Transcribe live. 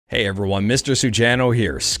Hey everyone, Mr. Sujano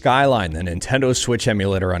here. Skyline, the Nintendo Switch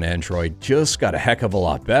Emulator on Android, just got a heck of a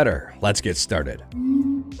lot better. Let's get started.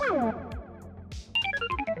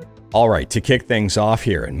 Alright, to kick things off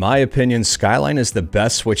here, in my opinion, Skyline is the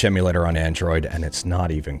best Switch emulator on Android, and it's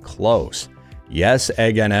not even close. Yes,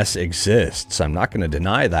 EggNS exists, I'm not going to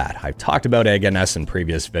deny that. I've talked about EggNS in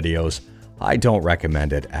previous videos. I don't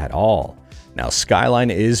recommend it at all. Now,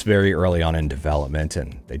 Skyline is very early on in development,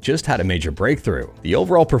 and they just had a major breakthrough. The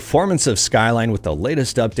overall performance of Skyline with the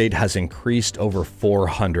latest update has increased over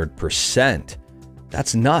 400%.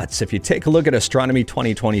 That's nuts. If you take a look at Astronomy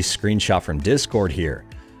 2020's screenshot from Discord here,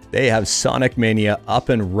 they have Sonic Mania up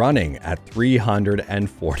and running at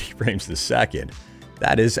 340 frames a second.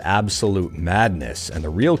 That is absolute madness, and the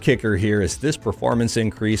real kicker here is this performance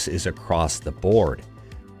increase is across the board.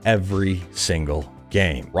 Every single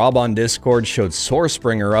game. Rob on Discord showed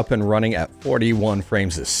Sourcebringer up and running at 41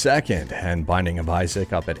 frames a second and Binding of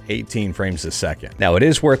Isaac up at 18 frames a second. Now, it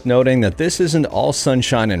is worth noting that this isn't all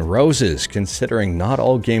sunshine and roses, considering not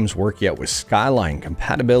all games work yet with Skyline.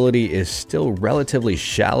 Compatibility is still relatively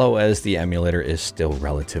shallow as the emulator is still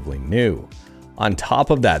relatively new. On top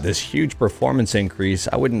of that, this huge performance increase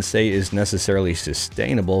I wouldn't say is necessarily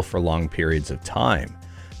sustainable for long periods of time.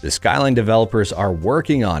 The Skyline developers are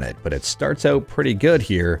working on it, but it starts out pretty good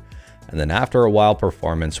here, and then after a while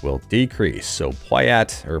performance will decrease. So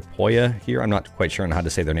Poya here, I'm not quite sure on how to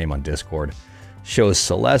say their name on Discord, shows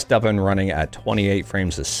Celeste up and running at 28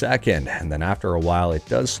 frames a second, and then after a while it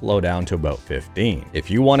does slow down to about 15. If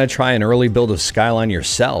you want to try an early build of Skyline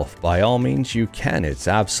yourself, by all means you can, it's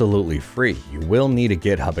absolutely free. You will need a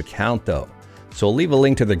GitHub account though. So I'll leave a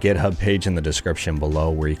link to the GitHub page in the description below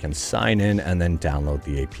where you can sign in and then download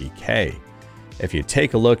the APK. If you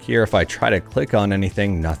take a look here, if I try to click on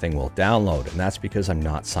anything, nothing will download, and that's because I'm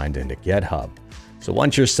not signed into GitHub. So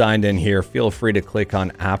once you're signed in here, feel free to click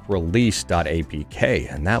on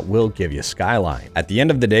apprelease.apk, and that will give you Skyline. At the end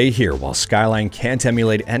of the day here, while Skyline can't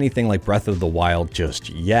emulate anything like Breath of the Wild just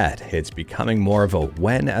yet, it's becoming more of a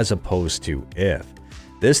when as opposed to if.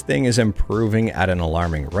 This thing is improving at an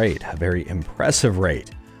alarming rate, a very impressive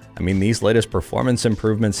rate. I mean, these latest performance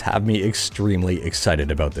improvements have me extremely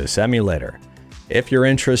excited about this emulator. If you're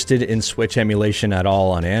interested in Switch emulation at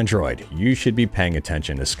all on Android, you should be paying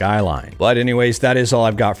attention to Skyline. But anyways, that is all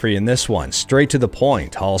I've got for you in this one. Straight to the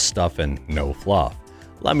point, all stuff and no fluff.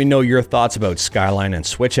 Let me know your thoughts about Skyline and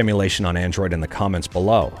Switch emulation on Android in the comments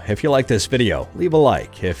below. If you like this video, leave a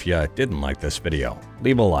like. If you didn't like this video,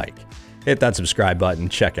 leave a like. Hit that subscribe button,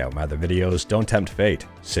 check out my other videos, don't tempt fate,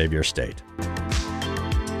 save your state.